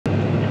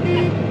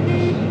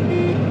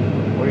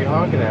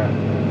honking at?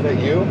 Is that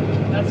you?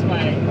 That's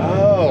my...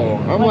 Oh,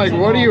 I'm like,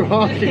 what are you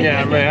honking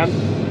at,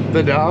 man?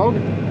 The dog?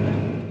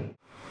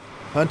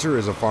 Hunter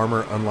is a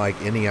farmer unlike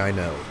any I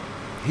know.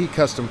 He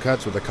custom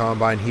cuts with a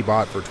combine he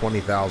bought for $20,000.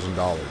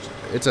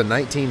 It's a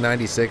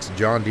 1996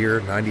 John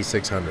Deere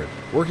 9600.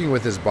 Working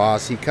with his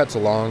boss, he cuts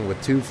along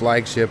with two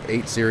flagship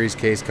 8 Series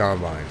case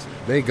combines.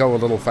 They go a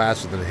little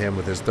faster than him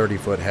with his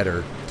 30-foot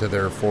header to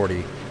their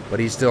 40, but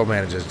he still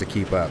manages to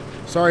keep up.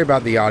 Sorry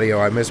about the audio,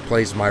 I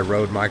misplaced my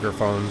Rode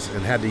microphones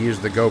and had to use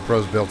the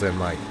GoPro's built-in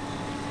mic.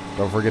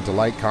 Don't forget to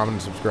like, comment,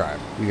 and subscribe.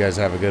 You guys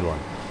have a good one.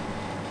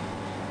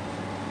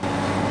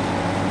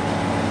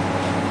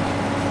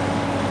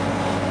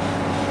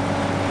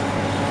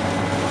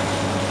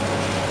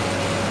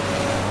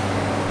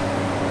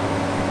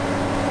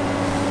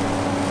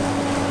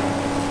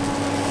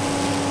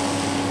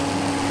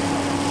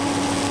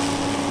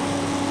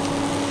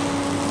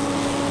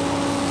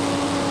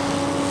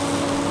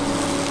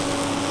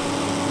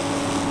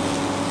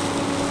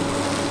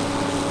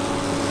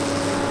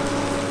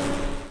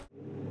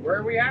 Where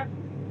are we at?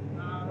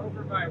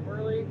 Over by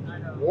Worley,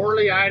 Idaho.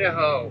 Worley,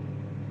 Idaho,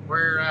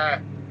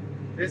 where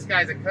this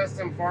guy's a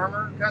custom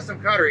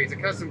cutter. He's a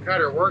custom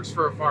cutter, works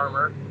for a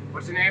farmer.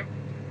 What's your name?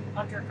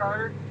 Hunter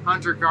Carter.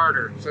 Hunter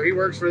Carter. So he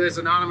works for this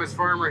anonymous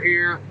farmer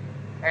here,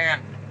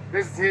 and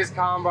this is his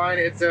combine.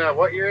 It's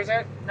what year is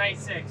it?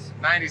 96.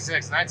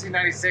 96,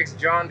 1996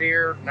 John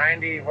Deere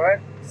 90 what?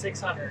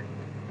 600.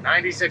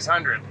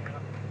 9600.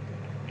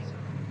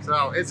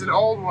 So it's an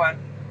old one,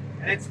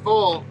 and it's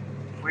full.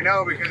 We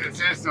know because it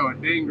says so.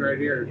 It dinged right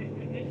here.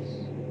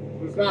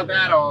 It's not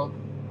that old.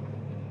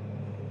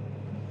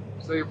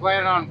 So you're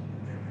planning on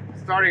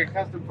starting a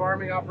custom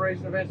farming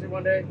operation eventually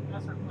one day?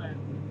 That's our plan.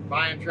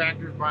 Buying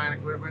tractors, buying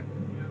equipment,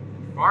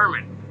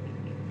 farming.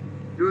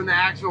 Doing the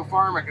actual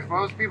farming, because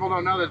most people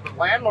don't know this, but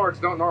landlords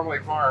don't normally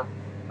farm.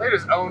 They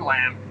just own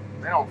land.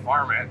 They don't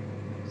farm it.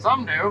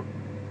 Some do.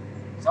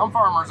 Some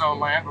farmers own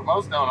land, but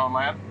most don't own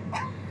land.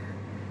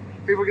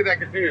 People get that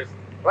confused.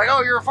 Like,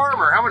 oh, you're a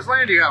farmer. How much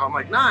land do you have? I'm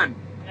like, none.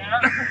 Yeah.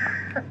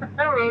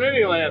 I don't own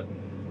any land.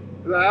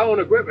 I own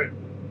equipment.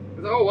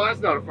 It's, oh, well, that's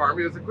not a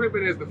farm. This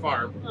equipment is the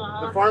farm.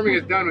 The farming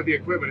is done with the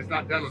equipment. It's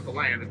not done with the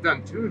land. It's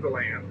done to the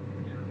land.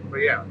 But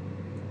yeah.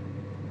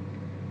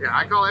 Yeah,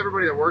 I call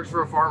everybody that works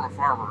for a farm a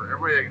farmer.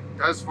 Everybody that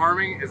does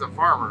farming is a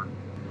farmer.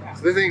 Yeah.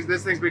 So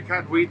this thing's been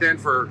cutting wheat then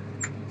for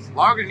as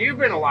long as you've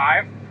been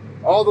alive.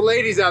 All the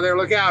ladies out there,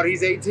 look out.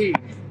 He's 18.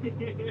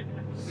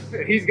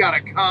 He's got a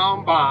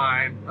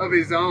combine of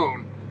his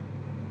own.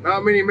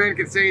 Not many men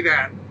can say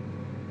that.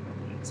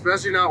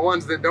 Especially not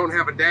ones that don't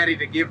have a daddy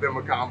to give them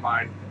a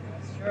combine.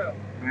 That's true.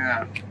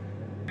 Yeah.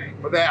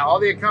 But that, all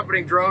the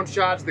accompanying drone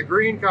shots, the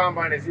green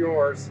combine is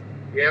yours.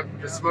 Yep,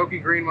 the smoky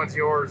green one's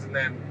yours, and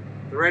then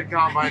the red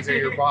combines are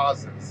your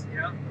boss's.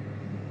 Yep.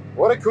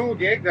 What a cool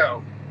gig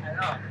though. I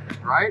know.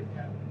 Right?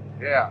 Yeah.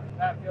 Yeah.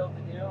 That field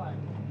to do.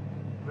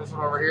 This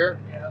one over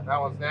here? Yeah.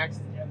 That one's next?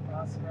 Yep,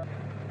 awesome.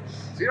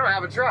 So you don't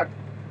have a truck.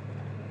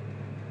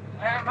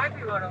 I might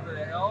be going over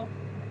the hill.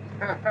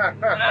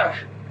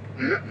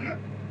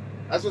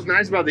 That's what's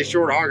nice about these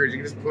short augers. You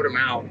can just put them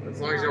out.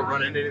 As long as you don't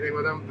run into anything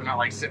with them, they're not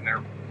like sitting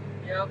there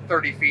Yep.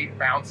 30 feet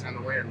bouncing in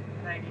the wind.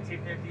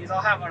 9250s.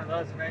 I'll have one of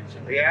those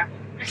eventually. Yeah?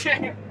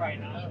 Probably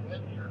not.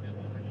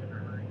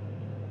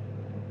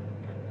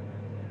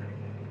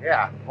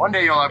 Yeah. One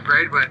day you'll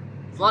upgrade, but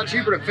it's a lot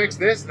cheaper to fix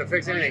this than to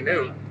fix anything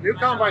new. New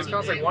combines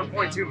cost like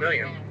 $1.2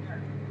 million.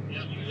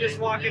 You just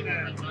walk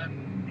into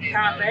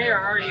cafe or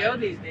RDO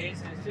these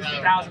days, and it's just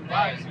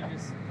 $1,000. You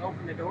just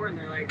open the door, and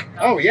they're like,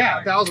 Oh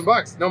yeah,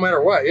 $1,000, no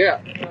matter what.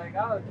 Yeah. They're like,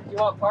 oh, did you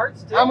want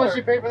parts too? How much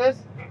you pay for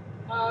this?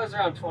 Oh, it was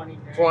around 20.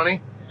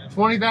 20.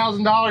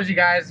 $20,000, you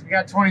guys. If you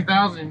got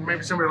 20,000,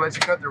 maybe somebody will let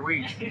you cut their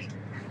wheat.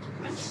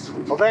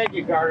 Well, thank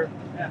you, Carter.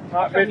 Yeah.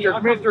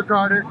 Mr.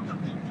 Carter.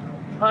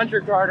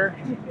 Hunter Carter.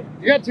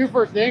 You got 2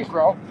 first names,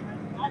 bro.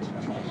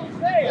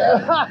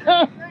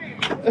 Yeah,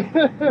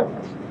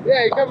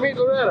 you come meet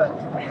Loretta.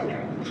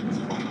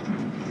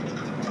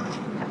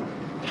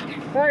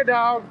 Hey,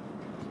 dog.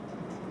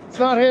 It's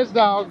not his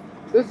dog.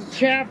 This is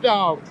Chaff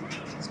Dog.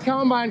 It's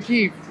Combine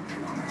Chief.